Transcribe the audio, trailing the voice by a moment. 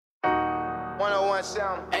101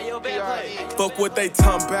 sound. Hey, yo, PRE. Fuck what they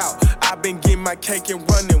talking about. I've been getting my cake and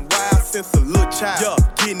running wild since a little child.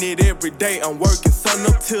 Yeah, getting it every day. I'm working sun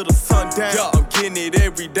up till the sun down. Yeah, I'm getting it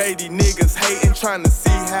every day. These niggas hating, trying to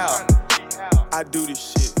see how I do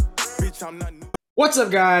this shit. Bitch, I'm not new. What's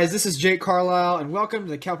up, guys? This is Jake Carlisle, and welcome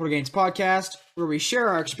to the Capital Gains Podcast, where we share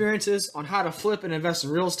our experiences on how to flip and invest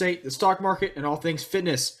in real estate, the stock market, and all things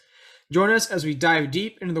fitness. Join us as we dive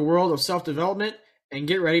deep into the world of self-development and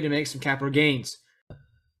get ready to make some capital gains.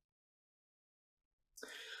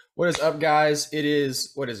 What is up, guys? It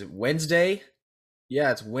is, Wednesday?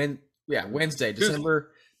 Yeah, it's Wednesday,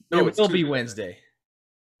 December. No, it will be Wednesday.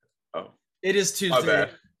 Oh. It is Tuesday. My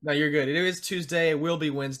bad. No, you're good. It is Tuesday. It will be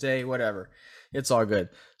Wednesday, whatever. It's all good.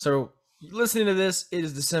 So, listening to this, it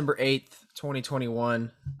is December 8th,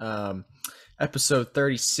 2021, episode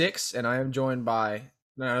 36, and I am joined by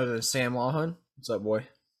none other than Sam Lawhon. What's up, boy?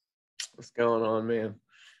 What's going on, man?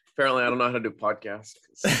 Apparently, I don't know how to do podcasts.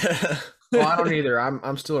 Well, I don't either.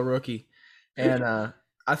 I'm still a rookie, and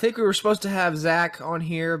I think we were supposed to have Zach on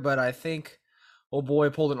here, but I think old boy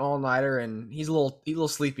pulled an all-nighter, and he's a little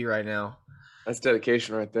sleepy right now. That's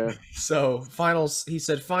dedication right there. So he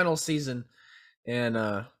said final season, and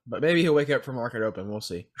but maybe he'll wake up for market open. We'll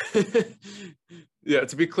see. Yeah,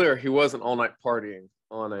 to be clear, he wasn't all night partying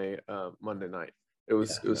on a Monday night. It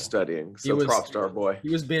was studying. So props to our boy. He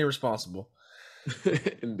was being responsible.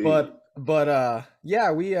 Indeed. But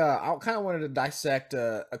yeah, we I kind of wanted to dissect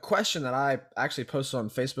a question that I actually posted on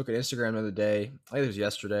Facebook and Instagram the other day. I think it was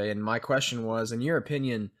yesterday, and my question was, in your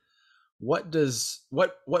opinion, what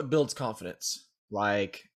builds confidence?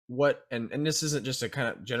 Like what? And this isn't just a kind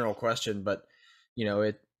of general question, but you know,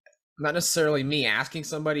 it not necessarily me asking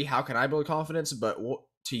somebody how can I build confidence, but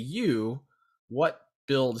to you, what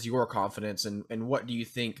builds your confidence, and what do you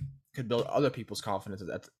think could build other people's confidence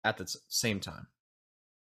at the same time?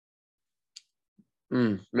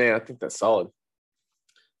 Man, I think that's solid.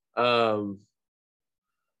 I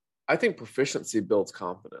think proficiency builds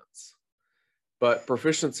confidence, but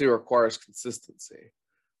proficiency requires consistency.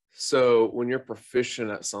 So when you're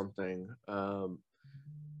proficient at something,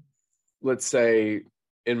 let's say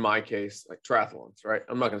in my case, like triathlons, right?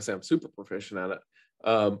 I'm not going to say I'm super proficient at it,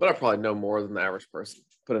 but I probably know more than the average person,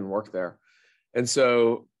 put in work there. And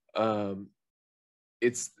so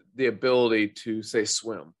it's the ability to say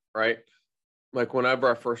swim, right? Like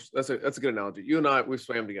whenever that's a good analogy. You and I, we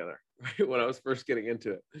swam together, right? When I was first getting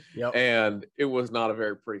into it. Yep. And it was not a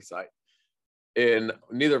very pretty sight. And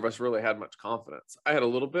neither of us really had much confidence. I had a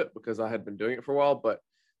little bit because I had been doing it for a while, but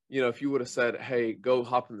you know, if you would have said, hey, go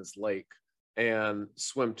hop in this lake and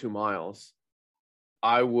swim 2 miles,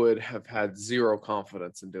 I would have had zero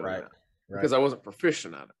confidence in doing that because I wasn't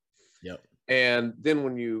proficient at it. Yep. And then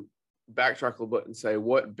when you backtrack a little bit and say,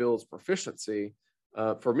 what builds proficiency?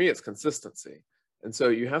 For me, it's consistency. And so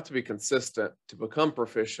you have to be consistent to become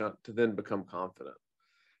proficient, to then become confident.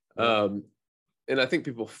 And I think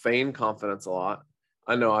people feign confidence a lot.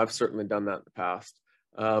 I know I've certainly done that in the past,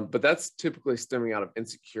 but that's typically stemming out of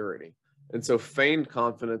insecurity. And so feigned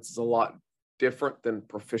confidence is a lot different than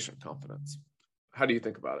proficient confidence. How do you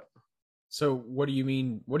think about it? So what do you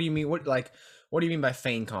mean? What do you mean by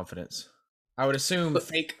feigned confidence? I would assume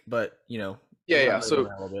fake, but you know. Yeah. So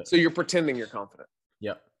you're pretending you're confident.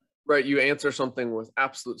 Yep. Right. You answer something with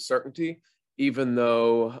absolute certainty, even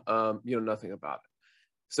though you know nothing about it.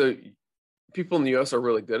 So people in the U.S. are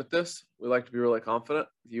really good at this. We like to be really confident.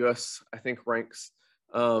 The U.S. I think ranks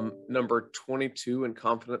number 22 in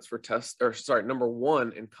confidence for test, or sorry, number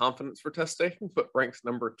 1 in confidence for test taking, but ranks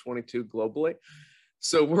number 22 globally.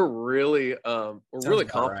 So we're really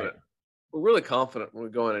confident. Right. We're really confident when we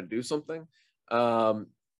go in and do something.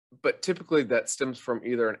 But typically that stems from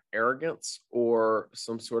either an arrogance or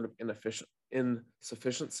some sort of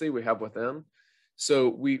insufficiency we have within. So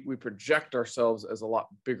we project ourselves as a lot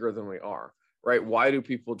bigger than we are, right? Why do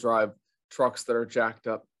people drive trucks that are jacked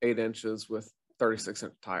up 8 inches with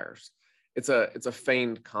 36-inch tires? It's a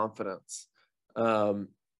feigned confidence.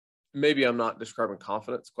 Maybe I'm not describing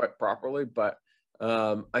confidence quite properly, but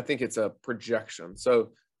I think it's a projection.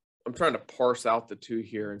 So I'm trying to parse out the two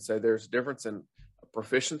here and say there's a difference in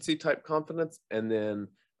proficiency type confidence and then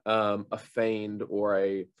a feigned or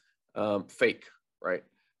a fake, right?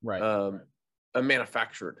 A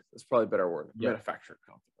manufactured, that's probably a better word. Yep. Manufactured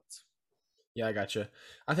confidence. Yeah, I gotcha.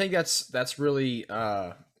 I think that's really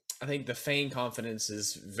I think the feigned confidence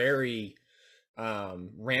is very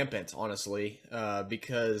rampant, honestly,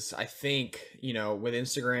 because I think, you know, with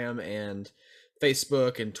Instagram and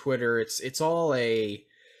Facebook and Twitter, it's all a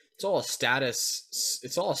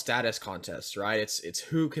status contest, right? It's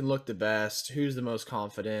who can look the best, who's the most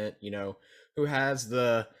confident, you know, who has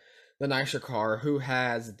the the nicer car, who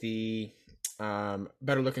has the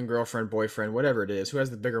better looking girlfriend, boyfriend, whatever it is, who has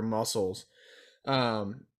the bigger muscles.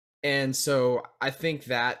 Um, and so I think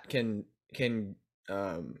that can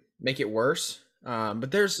make it worse.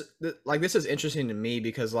 But like, this is interesting to me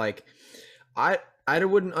because like I I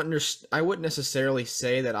wouldn't necessarily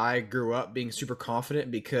say that I grew up being super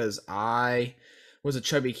confident because I was a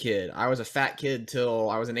chubby kid. I was a fat kid till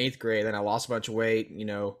I was in 8th grade. Then I lost a bunch of weight,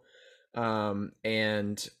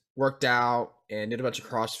 and worked out and did a bunch of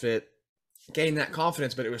CrossFit, gained that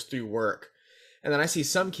confidence, but it was through work. And then I see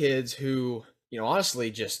some kids who,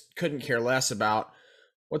 honestly just couldn't care less about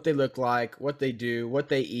what they look like, what they do, what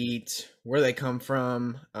they eat, where they come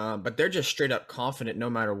from, but they're just straight up confident no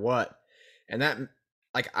matter what. And that,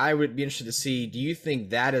 like, I would be interested to see, do you think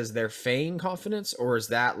that is their feigned confidence, or is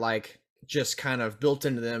that like just kind of built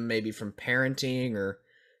into them maybe from parenting or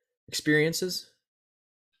experiences?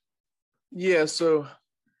 Yeah, so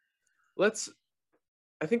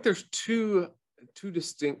I think there's two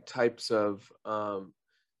distinct types of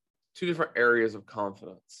two different areas of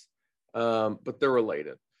confidence, but they're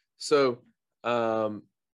related. So they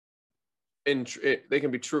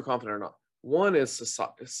can be true confident or not. One is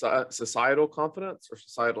societal confidence or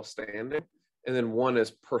societal standing, and then one is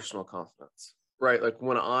personal confidence, right? Like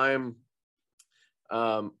when I'm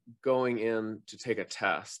going in to take a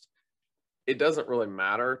test, it doesn't really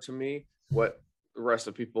matter to me what the rest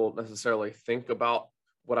of people necessarily think about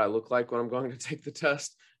what I look like when I'm going to take the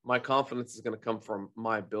test. My confidence is going to come from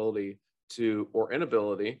my ability to, or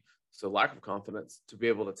inability, so lack of confidence, to be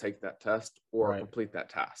able to take that test or complete that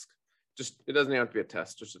task. Just, it doesn't have to be a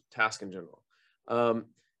test, just a task in general.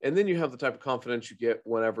 And then you have the type of confidence you get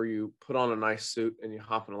whenever you put on a nice suit and you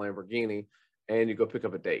hop in a Lamborghini and you go pick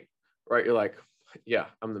up a date, right? You're like, yeah,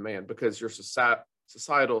 I'm the man, because your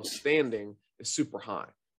societal standing is super high.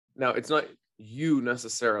 Now, it's not you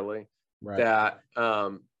necessarily that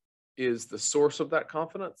is the source of that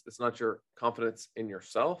confidence. It's not your confidence in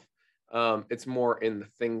yourself. It's more in the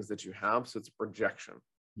things that you have. So it's a projection.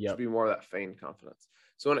 To be more of that feigned confidence.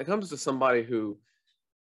 So when it comes to somebody who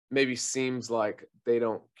maybe seems like they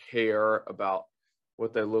don't care about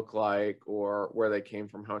what they look like or where they came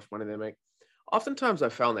from, how much money they make, oftentimes I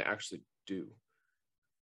found they actually do.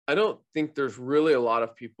 I don't think there's really a lot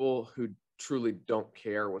of people who truly don't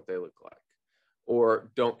care what they look like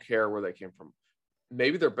or don't care where they came from.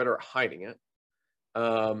 Maybe they're better at hiding it,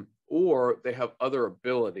 or they have other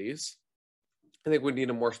abilities. I think we need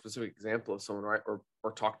a more specific example of someone, right?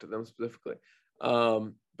 Or talk to them specifically.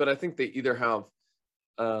 But I think they either have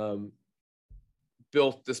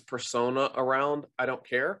built this persona around I don't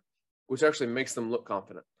care, which actually makes them look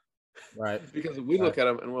confident. Right. Because we look at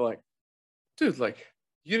them and we're like, dude, like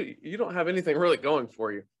you don't have anything really going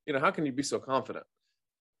for you. How can you be so confident?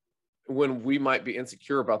 When we might be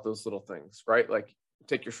insecure about those little things, right? Like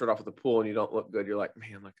take your shirt off at the pool and you don't look good. You're like,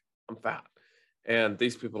 man, like I'm fat. And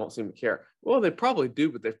these people don't seem to care. Well, they probably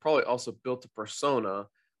do, but they've probably also built a persona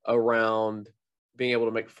around being able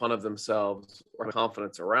to make fun of themselves or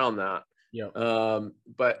confidence around that.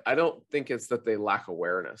 But I don't think it's that they lack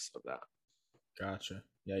awareness of that. Gotcha.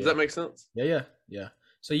 Does that make sense? Yeah.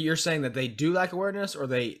 So you're saying that they do lack awareness, or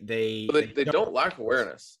they don't lack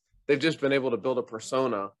awareness. They've just been able to build a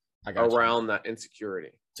persona around that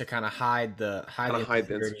insecurity to kind of hide the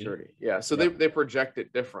insecurity. Yeah. So they project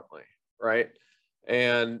it differently, right?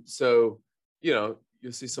 And so, you'll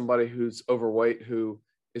see somebody who's overweight who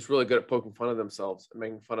is really good at poking fun of themselves and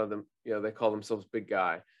making fun of them. They call themselves big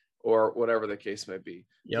guy or whatever the case may be.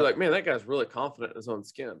 You're like, man, that guy's really confident in his own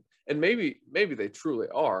skin. And maybe they truly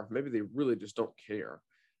are. Maybe they really just don't care.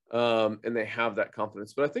 And they have that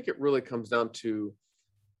confidence. But I think it really comes down to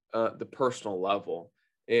the personal level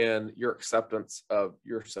and your acceptance of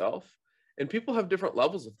yourself. And people have different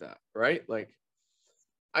levels of that, right? Like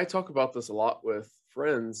I talk about this a lot with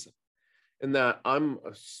friends, in that I'm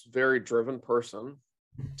a very driven person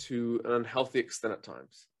to an unhealthy extent at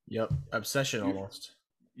times. Obsession almost.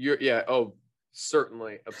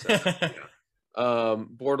 Certainly obsession.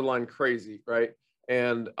 Borderline crazy, right?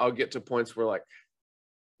 And I'll get to points where like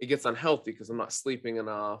it gets unhealthy because I'm not sleeping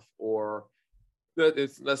enough, or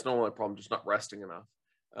that's not only a problem, just not resting enough.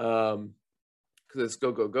 Because it's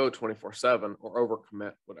go 24/7 or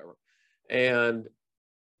overcommit, whatever. And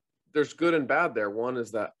there's good and bad there. One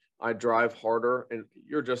is that I drive harder, and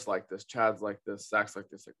you're just like this, Chad's like this, Zach's like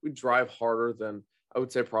this. Like we drive harder than I would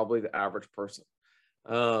say probably the average person.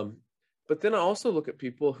 But then I also look at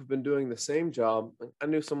people who've been doing the same job. I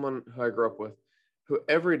knew someone who I grew up with who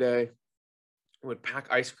every day would pack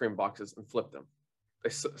ice cream boxes and flip them. They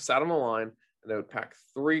sat on a line and they would pack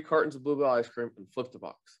 3 cartons of Bluebell ice cream and flip the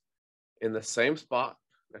box in the same spot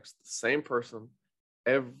next to the same person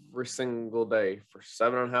every single day for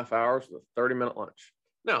 7.5 hours with a 30-minute lunch.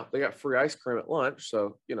 Now, they got free ice cream at lunch,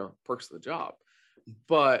 so, perks of the job.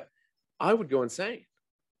 But I would go insane.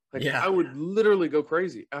 I would literally go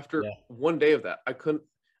crazy after one day of that.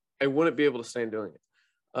 I wouldn't be able to stand doing it.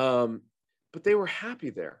 But they were happy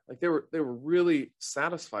there. They were really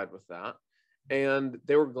satisfied with that, and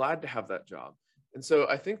they were glad to have that job. And so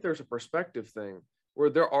I think there's a perspective thing where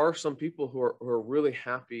there are some people who are really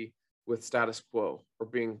happy with status quo or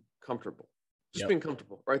being comfortable, being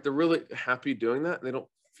comfortable, right? They're really happy doing that, and they don't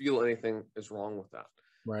feel anything is wrong with that.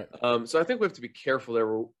 Right. So I think we have to be careful there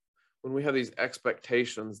when we have these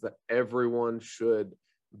expectations that everyone should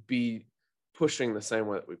be pushing the same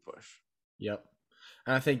way that we push. Yep.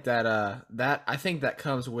 And I think that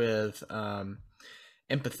comes with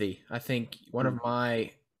empathy. I think one of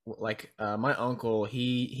my uncle,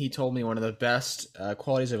 he told me one of the best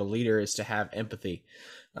qualities of a leader is to have empathy.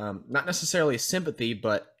 Not necessarily sympathy,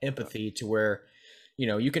 but empathy, to where,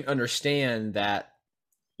 you can understand that,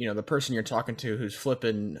 the person you're talking to who's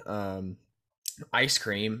flipping ice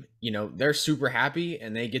cream, they're super happy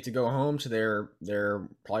and they get to go home to their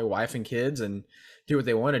probably wife and kids and do what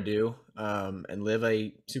they want to do, and live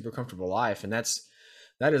a super comfortable life. And that is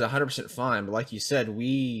 100% fine. But like you said,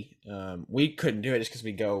 we couldn't do it just because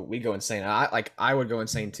we go insane. I would go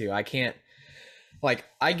insane too. I can't,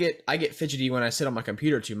 I get fidgety when I sit on my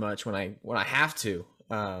computer too much when I have to,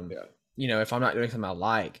 if I'm not doing something I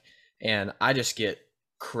like, and I just get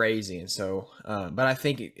crazy. And so, but I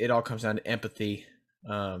think it all comes down to empathy,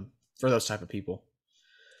 for those type of people.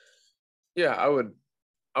 Yeah, I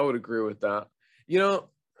would agree with that.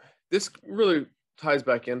 This really ties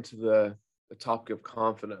back into the topic of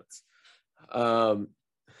confidence. I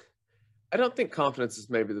don't think confidence is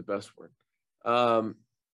maybe the best word.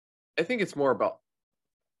 I think it's more about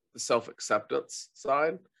the self-acceptance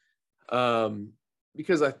side,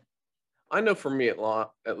 because I know for me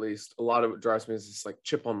at least a lot of what drives me is this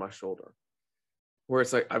chip on my shoulder, where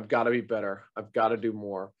it's I've got to be better, I've got to do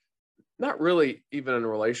more. Not really even in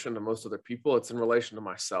relation to most other people, it's in relation to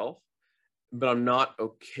myself, but I'm not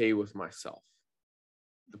okay with myself.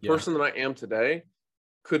 The person that I am today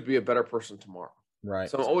could be a better person tomorrow. Right.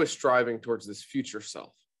 So I'm always striving towards this future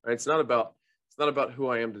self. Right? It's not about who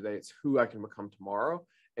I am today, it's who I can become tomorrow.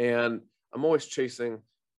 And I'm always chasing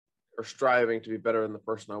or striving to be better than the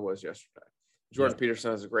person I was yesterday. Jordan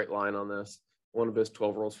Peterson has a great line on this. One of his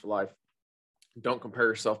 12 rules for life: don't compare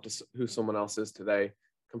yourself to who someone else is today.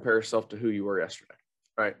 Compare yourself to who you were yesterday.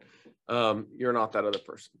 Right? You're not that other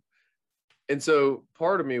person. And so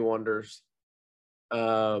part of me wonders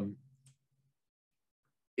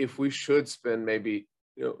if we should spend maybe,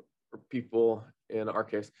 for people in our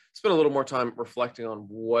case, spend a little more time reflecting on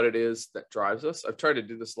what it is that drives us. I've tried to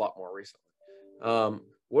do this a lot more recently.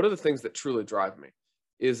 What are the things that truly drive me?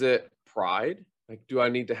 Is it pride? Do I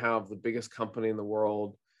need to have the biggest company in the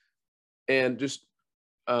world? And just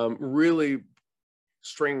really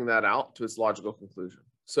stringing that out to its logical conclusion.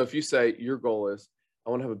 So if you say your goal is, I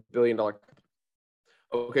want to have $1 billion company.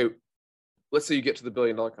 Okay, let's say you get to the $1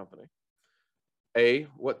 billion company.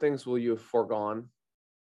 What things will you have foregone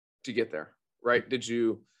to get there, right? Did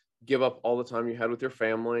you give up all the time you had with your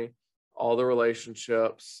family, all the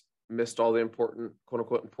relationships, missed all the important, quote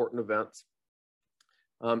unquote, important events?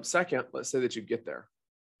 Second, let's say that you get there.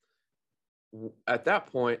 At that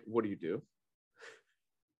point, what do?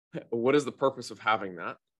 What is the purpose of having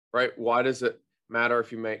that, right? Why does it matter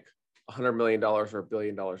if you make $100 million or $1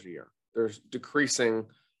 billion a year? There's decreasing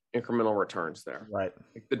incremental returns there. Right.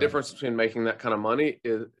 The difference between making that kind of money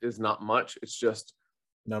is not much. It's just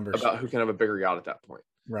numbers about who can have a bigger yacht at that point.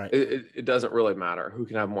 Right. It doesn't really matter who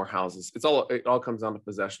can have more houses. It all comes down to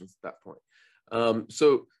possessions at that point.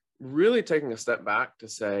 So really taking a step back to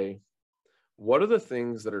say, what are the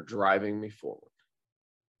things that are driving me forward?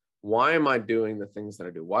 Why am I doing the things that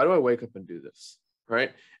I do? Why do I wake up and do this?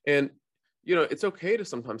 Right. And, it's okay to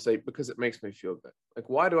sometimes say, because it makes me feel good.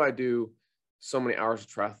 Why do I do so many hours of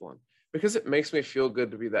triathlon? Because it makes me feel good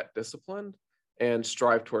to be that disciplined and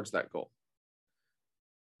strive towards that goal.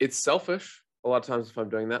 It's selfish a lot of times if I'm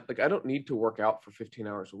doing that. I don't need to work out for 15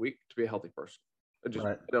 hours a week to be a healthy person.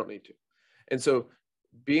 I don't need to. And so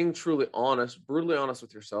being truly honest, brutally honest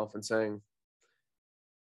with yourself, and saying,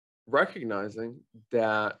 recognizing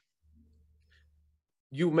that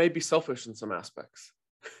you may be selfish in some aspects.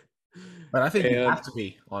 But I think you have to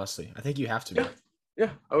be, honestly. I think you have to be.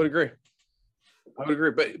 Yeah, I would agree.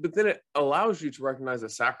 But then it allows you to recognize the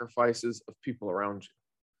sacrifices of people around you.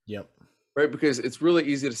 Yep. Right? Because it's really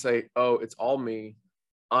easy to say, oh, it's all me.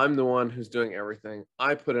 I'm the one who's doing everything.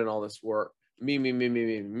 I put in all this work. Me.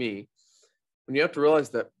 when you have to realize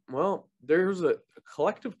that, well, there's a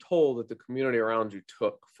collective toll that the community around you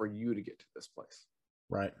took for you to get to this place.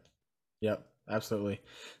 Right. Yep. Absolutely.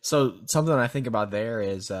 So something I think about there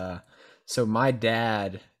is, so my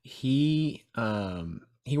dad, he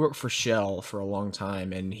worked for Shell for a long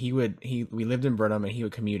time, and we lived in Brenham, and he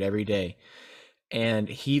would commute every day, and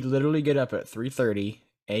he'd literally get up at 3:30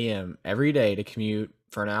 a.m. every day to commute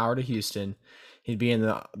for an hour to Houston. He'd be in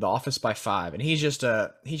the office by 5, and he's just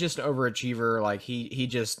an overachiever. Like he's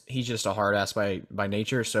just a hard ass by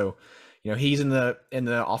nature. So, he's in the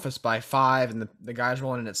office by 5, and the guy's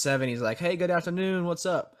rolling in at 7. He's like, "Hey, good afternoon. What's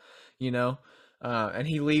up?" And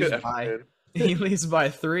he leaves he leaves by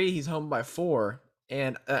 3. He's home by 4,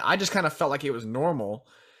 and I just kind of felt like it was normal.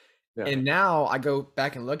 Yeah. And now I go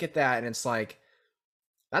back and look at that, and it's like,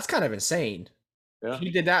 that's kind of insane. Yeah.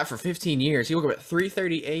 He did that for 15 years. He woke up at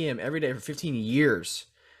 3:30 a.m. every day for 15 years.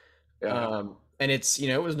 Yeah. And it's,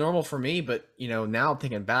 it was normal for me, but, now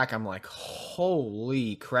thinking back, I'm like,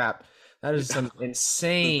 holy crap. That is some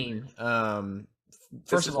insane,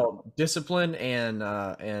 first of all, discipline and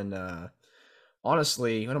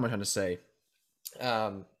honestly, what am I trying to say?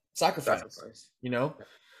 Sacrifice.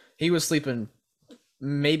 He was sleeping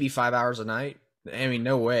maybe 5 hours a night. I mean,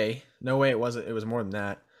 no way it wasn't. It was more than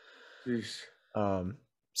that. Jeez.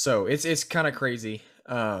 So it's kind of crazy.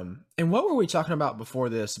 And what were we talking about before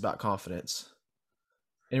this about confidence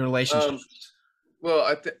in relationships? Well,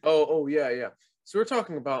 yeah. So we're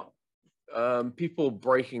talking about people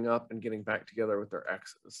breaking up and getting back together with their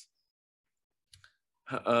exes.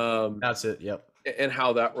 That's it. Yep. And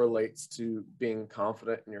how that relates to being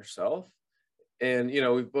confident in yourself. And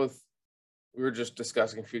we were just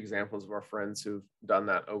discussing a few examples of our friends who've done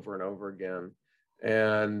that over and over again.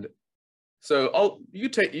 And so you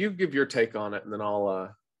give your take on it, and then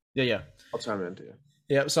I'll chime in too.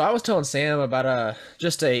 Yeah. So I was telling Sam about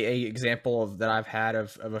just a example of that I've had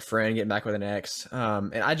of a friend getting back with an ex.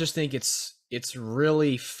 And I just think it's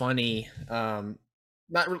really funny.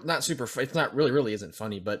 Not super. It's not really isn't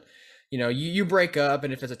funny, but you break up,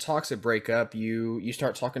 and if it's a toxic breakup, you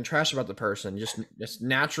start talking trash about the person, just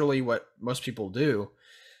naturally what most people do.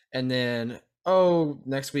 And then,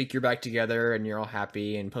 next week you're back together and you're all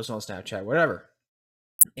happy and posting on Snapchat, whatever.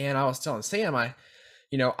 And I was telling Sam, I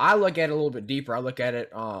look at it a little bit deeper. I look at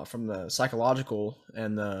it from the psychological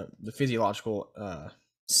and the physiological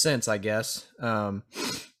sense, I guess.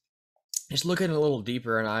 Just look at it a little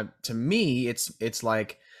deeper, and to me, it's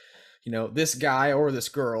like, this guy or this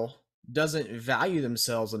girl doesn't value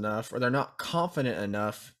themselves enough, or they're not confident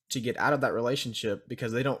enough to get out of that relationship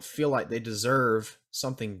because they don't feel like they deserve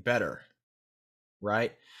something better.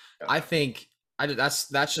 Right. Yeah. I think that's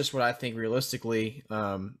just what I think realistically.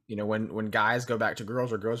 When guys go back to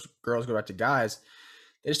girls, or girls go back to guys,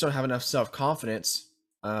 they just don't have enough self-confidence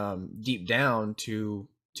deep down to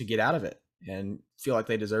get out of it and feel like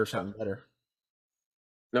they deserve something better.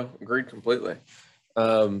 No, agreed completely.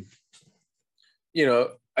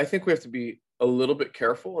 I think we have to be a little bit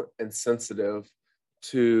careful and sensitive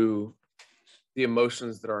to the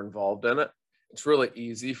emotions that are involved in it. It's really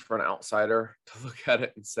easy for an outsider to look at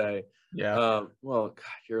it and say, well, God,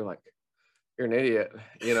 you're an idiot.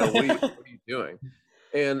 What are you doing?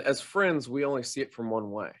 And as friends, we only see it from one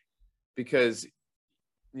way, because,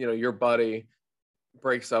 your buddy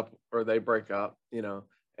breaks up, or they break up,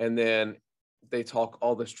 and then they talk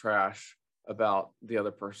all this trash about the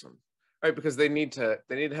other person, right? Because they need to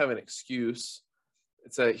have an excuse.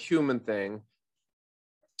 It's a human thing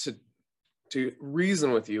to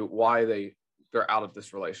reason with you why they're out of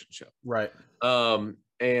this relationship. Right.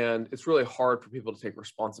 And it's really hard for people to take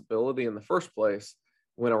responsibility in the first place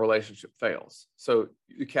when a relationship fails. So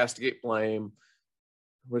you castigate blame,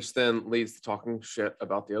 which then leads to talking shit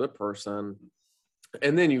about the other person.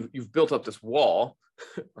 And then you've built up this wall,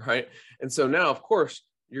 right? And so now, of course,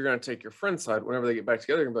 you're going to take your friend's side whenever they get back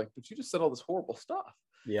together and be like, but you just said all this horrible stuff.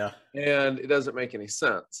 Yeah. And it doesn't make any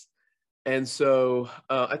sense. And so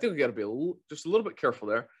I think we got to be just a little bit careful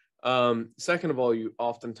there. Second of all, you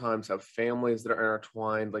oftentimes have families that are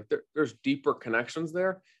intertwined. Like there's deeper connections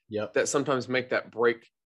there. Yep. That sometimes make that break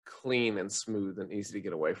clean and smooth and easy to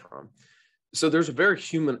get away from. So there's a very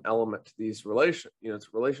human element to these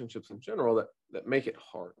relationships in general that make it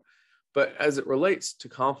hard. But as it relates to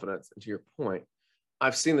confidence, and to your point,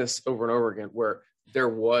 I've seen this over and over again where there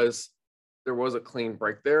was a clean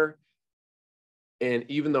break there. And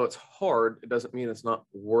even though it's hard, it doesn't mean it's not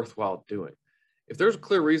worthwhile doing. If there's a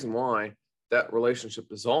clear reason why that relationship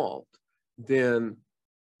dissolved, then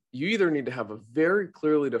you either need to have a very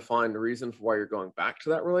clearly defined reason for why you're going back to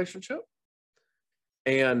that relationship,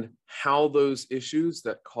 and how those issues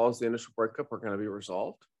that caused the initial breakup are going to be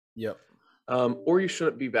resolved. Yep. or you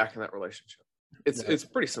shouldn't be back in that relationship. It's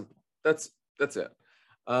pretty simple. That's it.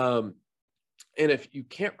 And if you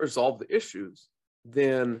can't resolve the issues,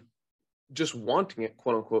 then just wanting it,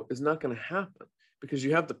 quote unquote, is not going to happen, because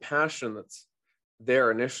you have the passion that's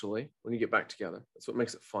there initially when you get back together. That's what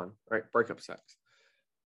makes it fun, right? Breakup sex.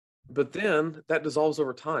 But then that dissolves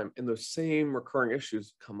over time and those same recurring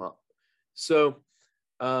issues come up. So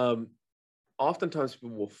oftentimes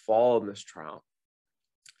people will fall in this trap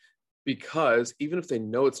because even if they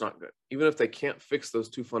know it's not good, even if they can't fix those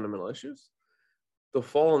two fundamental issues, they'll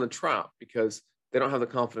fall in the trap because they don't have the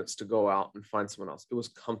confidence to go out and find someone else. It was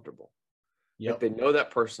comfortable. Yep. Like they know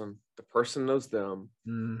that person, the person knows them.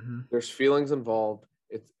 Mm-hmm. There's feelings involved.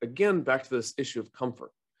 It's again back to this issue of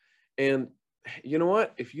comfort. And you know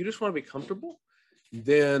what? If you just want to be comfortable,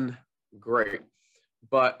 then great.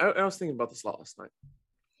 But I was thinking about this a lot last night.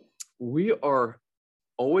 We are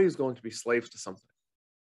always going to be slaves to something.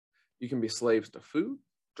 You can be slaves to food,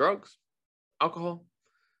 drugs, alcohol,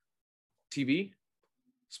 TV,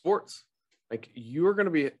 sports. Like you're going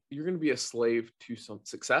to be a slave to some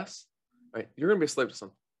success, right? You're going to be a slave to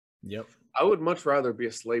something. Yep. I would much rather be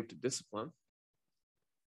a slave to discipline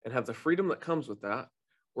and have the freedom that comes with that,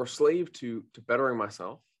 or a slave to bettering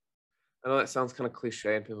myself. I know that sounds kind of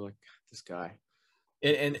cliche, and people are like, this guy.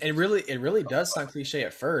 And it really does sound cliche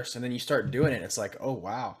at first, and then you start doing it, it's like, oh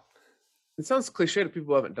wow. It sounds cliche to people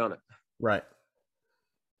who haven't done it. Right.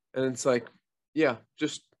 And it's like, yeah,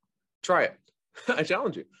 just try it. I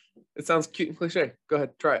challenge you. It sounds cute and cliche. Go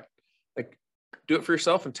ahead, try it. Like, do it for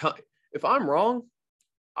yourself and tell. If I'm wrong,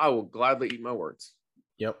 I will gladly eat my words.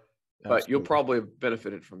 Yep. Absolutely. But you'll probably have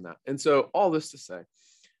benefited from that. And so all this to say,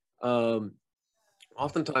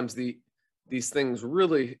 oftentimes these things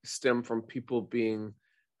really stem from people being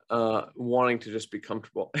wanting to just be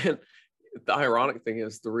comfortable. And the ironic thing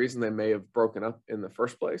is the reason they may have broken up in the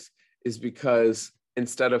first place is because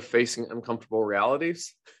instead of facing uncomfortable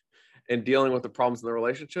realities and dealing with the problems in the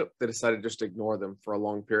relationship, they decided just to ignore them for a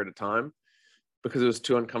long period of time because it was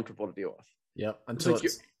too uncomfortable to deal with. Yep.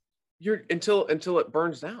 Until until it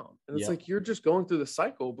burns down. And it's like, you're just going through the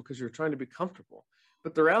cycle because you're trying to be comfortable.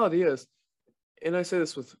 But the reality is, and I say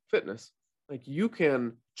this with fitness, like you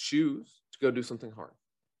can choose to go do something hard,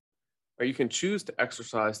 or you can choose to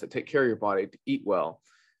exercise, to take care of your body, to eat well.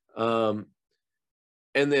 And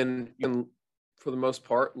then you can, for the most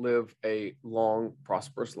part, live a long,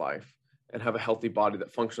 prosperous life and have a healthy body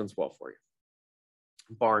that functions well for you,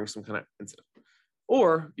 barring some kind of incident.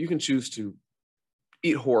 Or you can choose to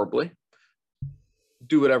eat horribly,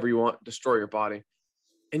 do whatever you want, destroy your body,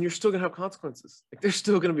 and you're still going to have consequences. Like there's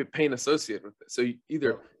still going to be pain associated with it. So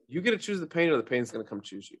either you get to choose the pain, or the pain's going to come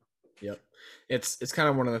choose you. Yep. It's kind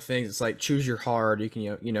of one of the things. It's like choose your hard. You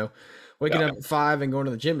can, waking up at 5 and going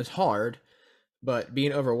to the gym is hard, but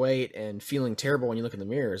being overweight and feeling terrible when you look in the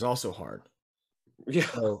mirror is also hard. Yeah.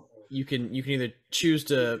 So you can either choose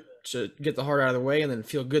to get the hard out of the way and then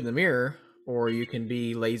feel good in the mirror, or you can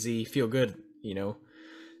be lazy, feel good,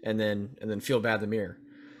 and then feel bad in the mirror.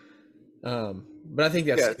 But I think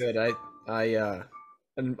that's good.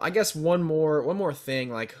 And I guess one more thing,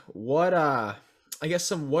 like what are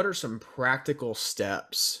some practical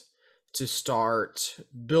steps to start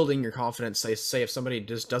building your confidence? Say if somebody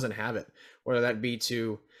just doesn't have it, whether that be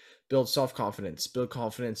to build self-confidence, build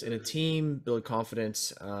confidence in a team, build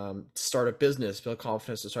confidence to start a business, build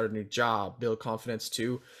confidence to start a new job, build confidence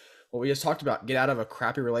to what we just talked about, get out of a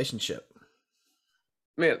crappy relationship.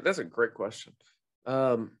 Man, that's a great question.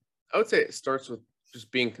 I would say it starts with just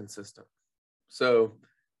being consistent. So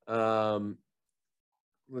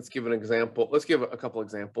let's give an example. Let's give a couple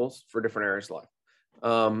examples for different areas of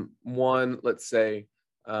life. One, let's say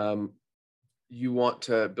you want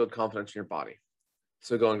to build confidence in your body.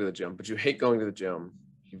 So going to the gym, but you hate going to the gym.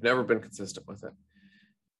 You've never been consistent with it.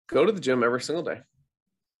 Go to the gym every single day.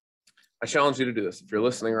 I challenge you to do this. If you're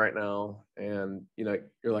listening right now and you're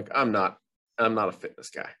like, I'm not a fitness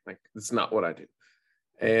guy. Like it's not what I do.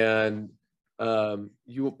 And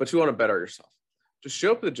you want to better yourself. Just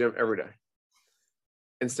show up at the gym every day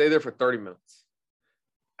and stay there for 30 minutes.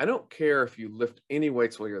 I don't care if you lift any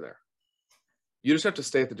weights while you're there. You just have to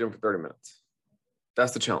stay at the gym for 30 minutes.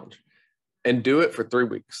 That's the challenge. And do it for 3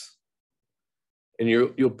 weeks. And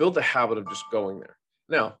you'll build the habit of just going there.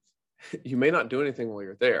 Now, you may not do anything while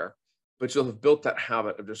you're there, but you'll have built that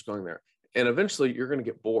habit of just going there. And eventually you're going to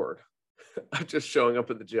get bored of just showing up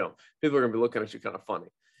at the gym. People are going to be looking at you kind of funny.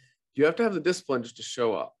 You have to have the discipline just to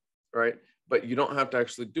show up, right? But you don't have to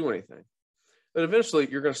actually do anything. But eventually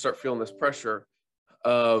you're going to start feeling this pressure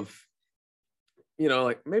of,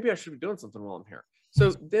 like maybe I should be doing something while I'm here. So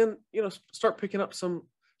then, start picking up some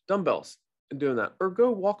dumbbells and doing that, or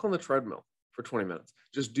go walk on the treadmill for 20 minutes.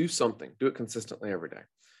 Just do something. Do it consistently every day.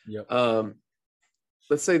 Yep.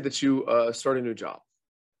 Let's say that you start a new job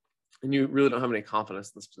and you really don't have any confidence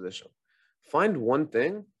in this position. Find one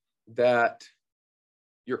thing that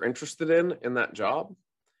you're interested in that job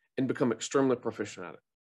and become extremely proficient at it.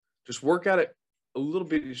 Just work at it a little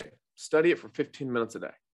bit each day. Study it for 15 minutes a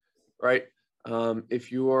day, right?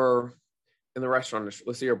 If you're in the restaurant industry,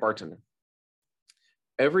 let's say you're a bartender.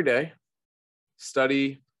 Every day,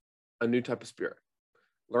 study a new type of spirit.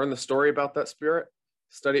 Learn the story about that spirit.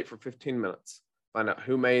 Study it for 15 minutes. Find out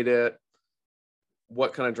who made it,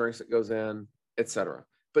 what kind of drinks it goes in, etc.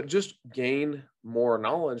 But just gain more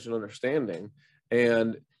knowledge and understanding,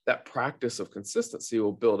 and that practice of consistency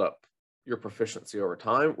will build up your proficiency over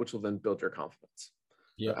time, which will then build your confidence.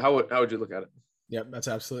 Yeah. How would you look at it? Yep, that's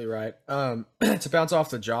absolutely right. To bounce off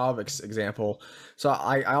the job example, so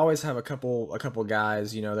I always have a couple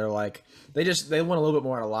guys, you know, they're like, they want a little bit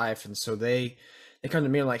more out of life, and so they come to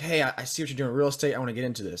me and like, hey, I see what you're doing in real estate, I want to get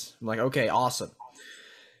into this. I'm like, okay, awesome.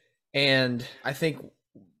 And I think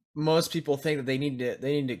most people think that they need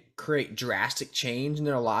to create drastic change in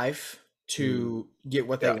their life to get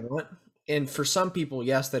what they want. And for some people,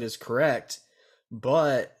 yes, that is correct.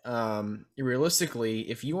 But realistically,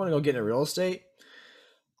 if you want to go get into real estate,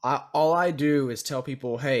 all I do is tell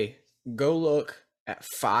people, hey, go look at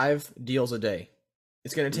 5 deals a day.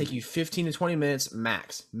 It's going to take you 15 to 20 minutes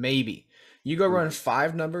max, maybe. You go run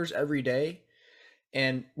 5 numbers every day,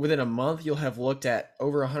 and within a month, you'll have looked at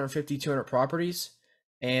over 150, 200 properties,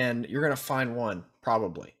 and you're going to find one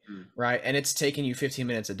probably, right? And it's taking you 15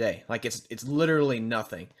 minutes a day. Like it's literally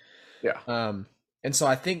nothing. Yeah. And so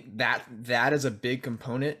I think that is a big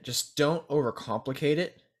component. Just don't overcomplicate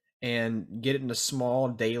it and get it into small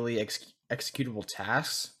daily executable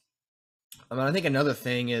tasks. And I think another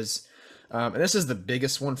thing is, and this is the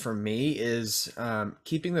biggest one for me, is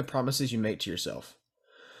keeping the promises you make to yourself.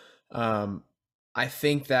 I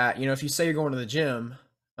think that, you know, if you say you're going to the gym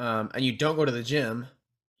and you don't go to the gym,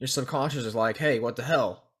 your subconscious is like, hey, what the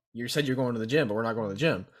hell? You said you're going to the gym, but we're not going to the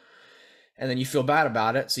gym. And then you feel bad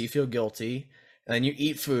about it, so you feel guilty. And then you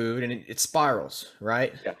eat food, and it spirals,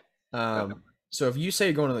 right? Yeah. So if you say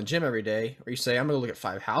you're going to the gym every day, or you say, I'm going to look at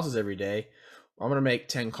 5 houses every day, or I'm going to make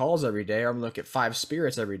 10 calls every day, or I'm going to look at 5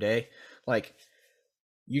 spirits every day, like,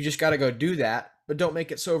 you just got to go do that, but don't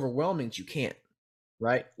make it so overwhelming that you can't,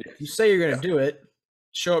 right? If you say you're going to do it,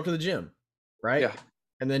 show up to the gym, right? Yeah.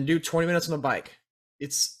 And then do 20 minutes on the bike.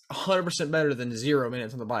 It's 100% better than 0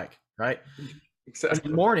 minutes on the bike, right? Exactly. In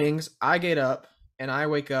the mornings, I get up and I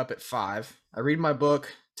wake up at 5. I read my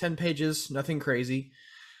book, 10 pages, nothing crazy.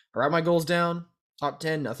 I write my goals down, top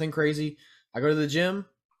 10, nothing crazy. I go to the gym,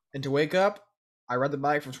 and to wake up, I ride the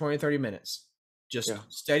bike for 20, 30 minutes. Just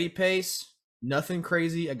steady pace, nothing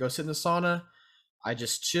crazy. I go sit in the sauna. I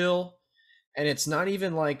just chill. And it's not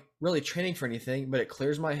even like really training for anything, but it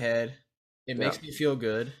clears my head. It makes me feel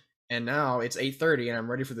good. And now it's 8:30 and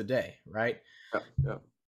I'm ready for the day, right? Yeah.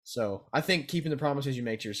 So I think keeping the promises you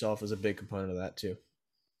make to yourself is a big component of that too.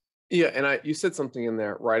 Yeah, and you said something in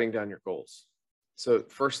there, writing down your goals. So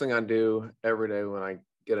first thing I do every day when I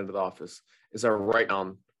get into the office is I write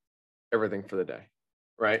down everything for the day,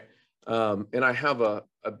 right? And I have a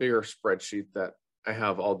bigger spreadsheet that I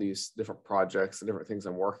have all these different projects and different things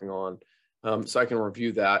I'm working on. So I can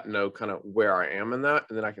review that and know kind of where I am in that,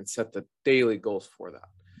 and then I can set the daily goals for that.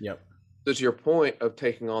 Yep. So to your point of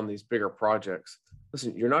taking on these bigger projects,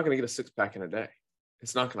 listen, you're not going to get a 6-pack in a day.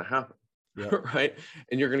 It's not going to happen. Yep. Right?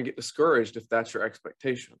 And you're going to get discouraged if that's your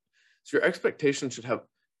expectation. So your expectation should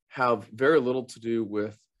have very little to do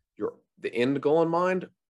with the end goal in mind.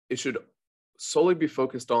 It should solely be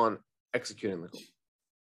focused on executing the goal.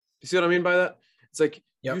 You see what I mean by that? It's like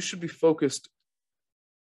you should be focused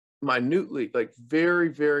minutely, like very,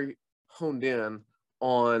 very honed in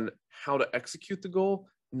on how to execute the goal,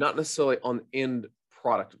 not necessarily on the end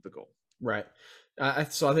product of the goal. Right.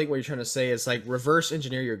 So I think what you're trying to say is like reverse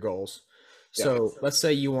engineer your goals. So let's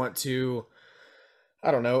say you want to,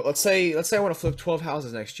 I don't know, let's say I want to flip 12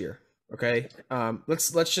 houses next year. Okay.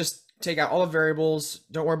 Let's just take out all the variables.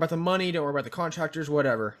 Don't worry about the money. Don't worry about the contractors,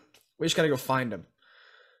 whatever. We just got to go find them.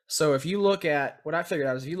 So if you look at what I figured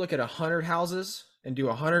out is if you look at 100 houses and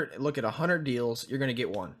look at 100 deals, you're going to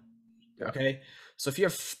get one. Yeah. Okay. So if you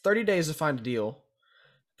have 30 days to find a deal,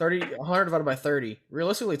 100 divided by 30,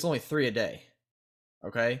 realistically, it's only 3 a day.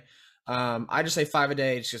 Okay. I just say 5 a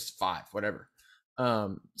day. It's just 5, whatever.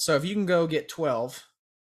 So if you can go get 12,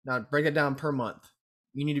 now break it down per month.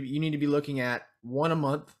 You need to be looking at 1 a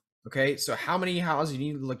month. Okay. So how many houses you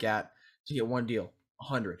need to look at to get one deal?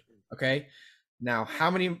 100. Okay. Now, how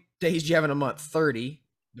many days do you have in a month? 30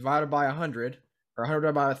 divided by 100. or 100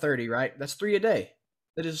 divided by 30, right? That's 3 a day.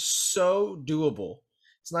 That is so doable.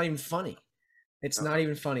 It's not even funny. It's not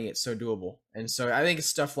even funny. It's so doable. And so I think it's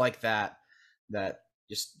stuff like that that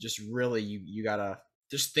just really you gotta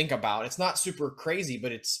just think about. It's not super crazy,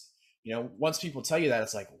 but it's, you know, once people tell you that,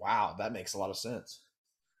 it's like, wow, that makes a lot of sense.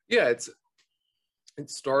 Yeah, it's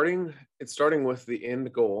starting with the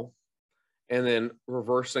end goal and then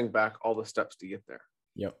reversing back all the steps to get there.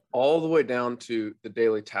 Yep. All the way down to the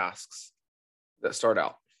daily tasks that start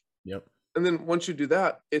out. Yep. And then once you do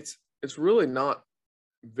that, it's really not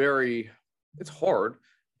very, it's hard,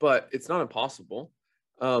 but it's not impossible.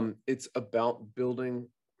 It's about building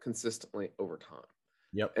consistently over time.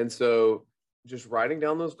 Yep. And so just writing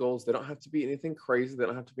down those goals, they don't have to be anything crazy. They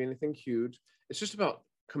don't have to be anything huge. It's just about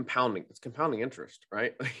compounding. It's compounding interest,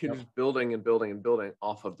 right? Like you're just building and building and building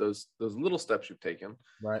off of those little steps you've taken.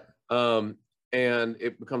 Right. And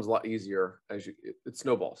it becomes a lot easier as it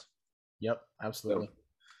snowballs. Yep. Absolutely. So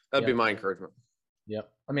that'd be my encouragement. Yep.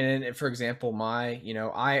 I mean, and for example,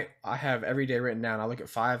 I have every day written down. I look at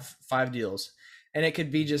five deals, and it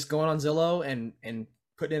could be just going on Zillow and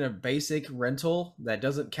putting in a basic rental that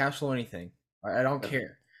doesn't cash flow anything. I don't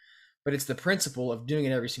care, but it's the principle of doing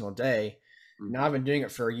it every single day. Mm-hmm. Now I've been doing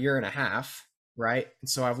it for a year and a half, right? And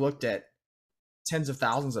so I've looked at tens of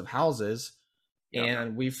thousands of houses,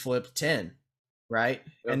 and we've flipped 10, right?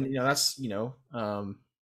 Yep. And that's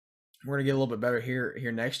we're gonna get a little bit better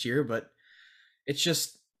here next year, but it's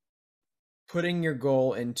just putting your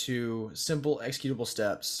goal into simple executable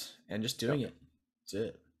steps and just doing it. That's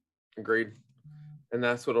it. Agreed. And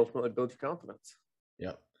that's what ultimately builds your confidence.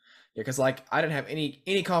 Yep. Yeah, because like I didn't have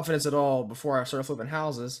any confidence at all before I started flipping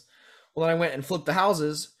houses. Well, then I went and flipped the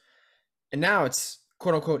houses, and now it's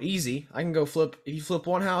quote unquote easy. I can go flip. If you flip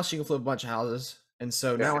one house, you can flip a bunch of houses. And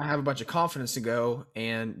so now I have a bunch of confidence to go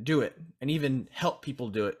and do it, and even help people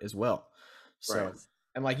do it as well. So, right.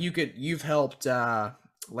 And like you've helped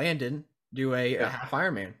Landon do a half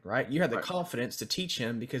Ironman, right? You had the confidence to teach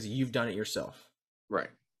him because you've done it yourself. Right.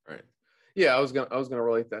 Yeah, I was gonna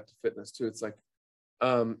relate that to fitness too. It's like,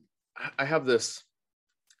 I have this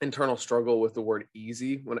internal struggle with the word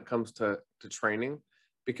easy when it comes to training,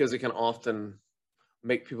 because it can often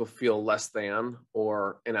make people feel less than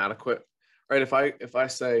or inadequate. Right. If I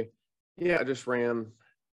say, yeah, I just ran,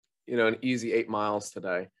 an easy 8 miles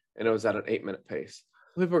today, and it was at an 8-minute pace,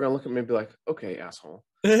 people are gonna look at me and be like, okay, asshole.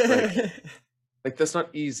 Like that's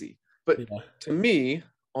not easy. But to me,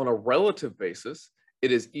 on a relative basis,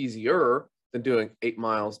 it is easier than doing 8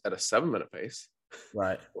 miles at a 7-minute pace,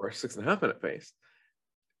 right? Or a 6.5-minute pace.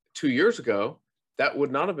 2 years ago, that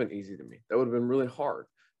would not have been easy to me. That would have been really hard.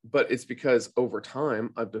 But it's because over time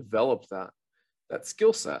I've developed that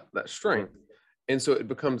skill set, that strength. And so it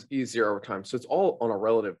becomes easier over time. So it's all on a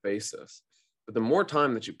relative basis. But the more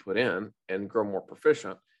time that you put in and grow more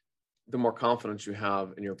proficient, the more confidence you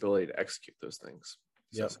have in your ability to execute those things.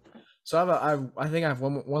 Yep. So I think I have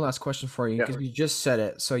one last question for you, because you just said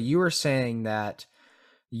it. So you were saying that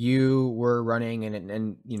you were running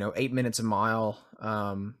and 8 minutes a mile.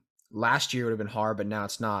 Last year would have been hard, but now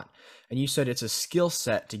it's not. And you said it's a skill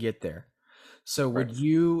set to get there. So would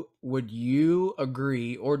you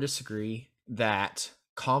agree or disagree that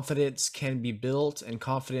confidence can be built and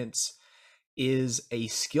confidence is a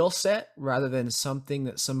skill set rather than something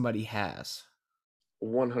that somebody has?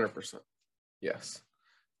 100%. Yes.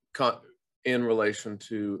 In relation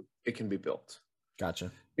to it can be built.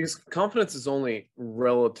 Gotcha. Because confidence is only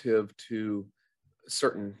relative to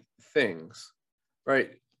certain things,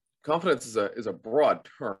 right? Confidence is a broad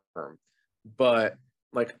term, but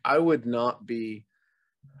like I would not be,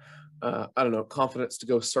 confident to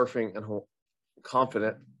go surfing in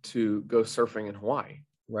Hawaii.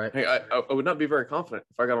 Right. I would not be very confident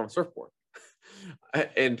if I got on a surfboard.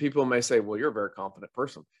 And people may say, well, you're a very confident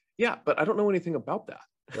person. Yeah, but I don't know anything about that.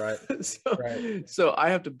 Right. So I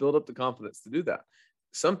have to build up the confidence to do that.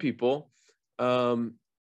 Some people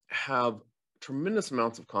have tremendous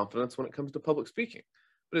amounts of confidence when it comes to public speaking,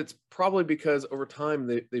 but it's probably because over time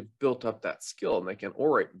they've built up that skill and they can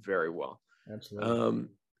orate very well. Absolutely.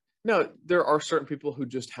 Now, there are certain people who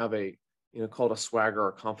just have called a swagger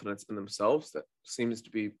or confidence in themselves that seems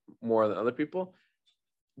to be more than other people.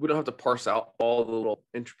 We don't have to parse out all the little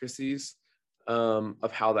intricacies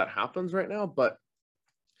of how that happens right now, but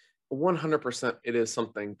 100% it is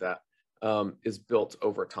something that is built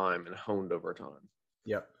over time and honed over time.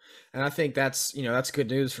 Yep. And I think that's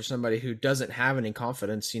good news for somebody who doesn't have any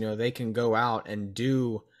confidence. They can go out and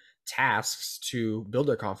do tasks to build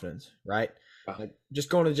their confidence, right? Like just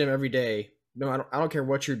going to the gym every day. No, I don't care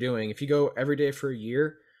what you're doing. If you go every day for a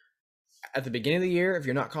year, at the beginning of the year, if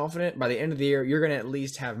you're not confident, by the end of the year, you're going to at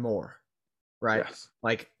least have more. right? Yes.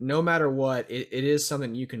 Like no matter what, it is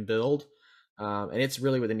something you can build. And it's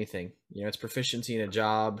really with anything, you know, it's proficiency in a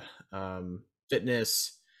job,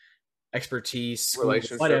 fitness, expertise, school,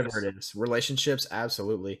 whatever it is, relationships.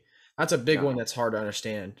 Absolutely. That's a big one that's hard to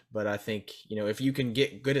understand. But I think, you know, if you can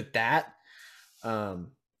get good at that,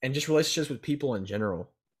 and just relationships with people in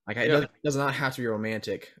general, like it does not have to be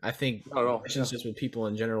romantic. I think relationships with people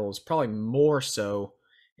in general is probably more so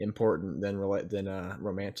important than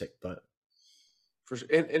romantic, but for sure.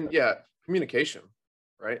 And communication,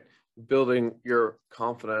 right? Building your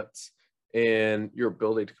confidence and your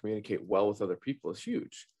ability to communicate well with other people is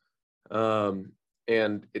huge. And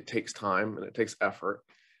it takes time and it takes effort.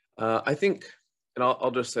 I think, and I'll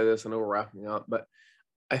just say this, I know we're wrapping up, but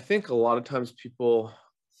I think a lot of times people,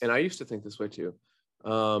 and I used to think this way too,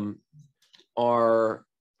 are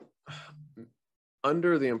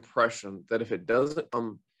under the impression that if it doesn't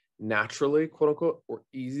come naturally, quote unquote, or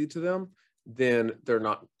easy to them, then they're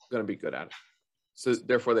not going to be good at it. So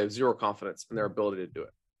therefore they have zero confidence in their ability to do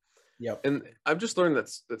it. Yep. And I've just learned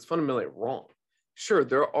that's fundamentally wrong. Sure,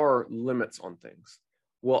 there are limits on things.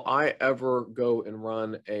 Will I ever go and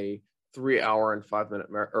run a 2 hour and 5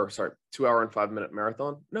 minute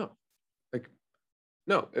marathon? No.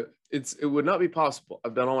 No, it would not be possible.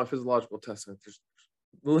 I've done all my physiological testing. There's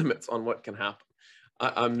limits on what can happen.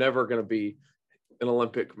 I'm never going to be an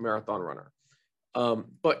Olympic marathon runner.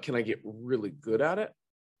 But can I get really good at it?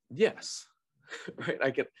 Yes.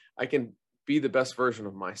 Right. I can be the best version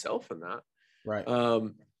of myself in that. Right.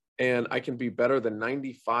 And I can be better than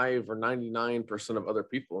 95 or 99% of other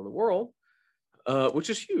people in the world, which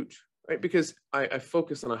is huge, right? Because I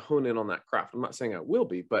focus and I hone in on that craft. I'm not saying I will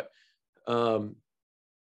be, but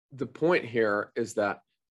the point here is that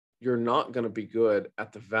you're not going to be good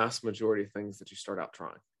at the vast majority of things that you start out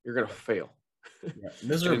trying. You're going to fail.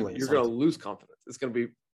 Miserably. You're going to lose confidence. It's going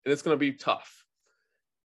to be tough.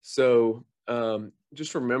 So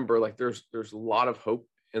just remember, like there's a lot of hope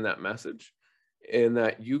in that message, and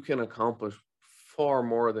that you can accomplish far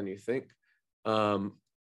more than you think,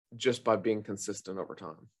 just by being consistent over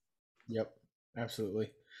time. Yep,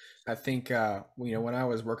 absolutely. I think when I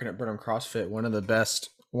was working at Burnham CrossFit, one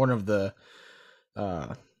of the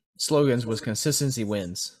slogans was consistency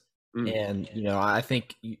wins. And I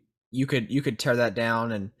think you could tear that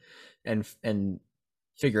down and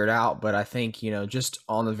figure it out, but I think just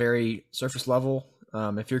on the very surface level,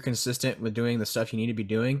 if you're consistent with doing the stuff you need to be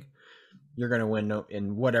doing, you're going to win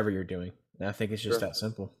in whatever you're doing. And I think it's just that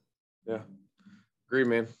simple. Yeah. Agree,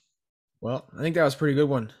 man. Well, I think that was a pretty good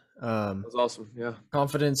one. That was awesome. Yeah.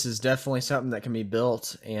 Confidence is definitely something that can be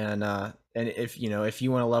built. And if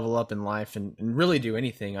you want to level up in life and really do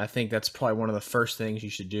anything, I think that's probably one of the first things you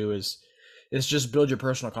should do is just build your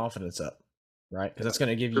personal confidence up, right? Because that's going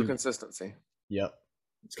to give you consistency. Yep.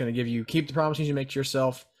 It's going to give you, keep the promises you make to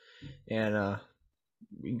yourself, and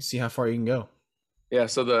you can see how far you can go. Yeah.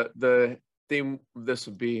 So the theme of this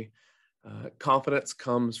would be confidence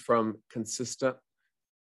comes from consistent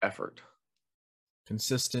effort.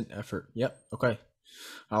 Consistent effort. Yep. Okay.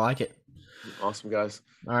 I like it. Awesome, guys.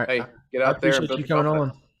 All right. Hey, get out there and build your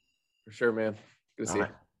confidence. For sure, man. Good to see you.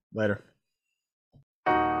 Later.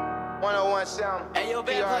 101 sound.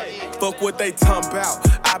 Fuck what they talking about.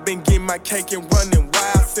 I've been getting my cake and running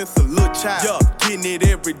wild since a little child. Yeah, getting it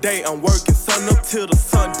every day. I'm working sun up till the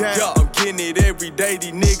sun down. Yeah, I'm getting it every day.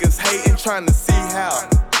 These niggas hating, trying to see how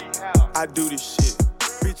I do this shit.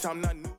 Bitch, I'm not new.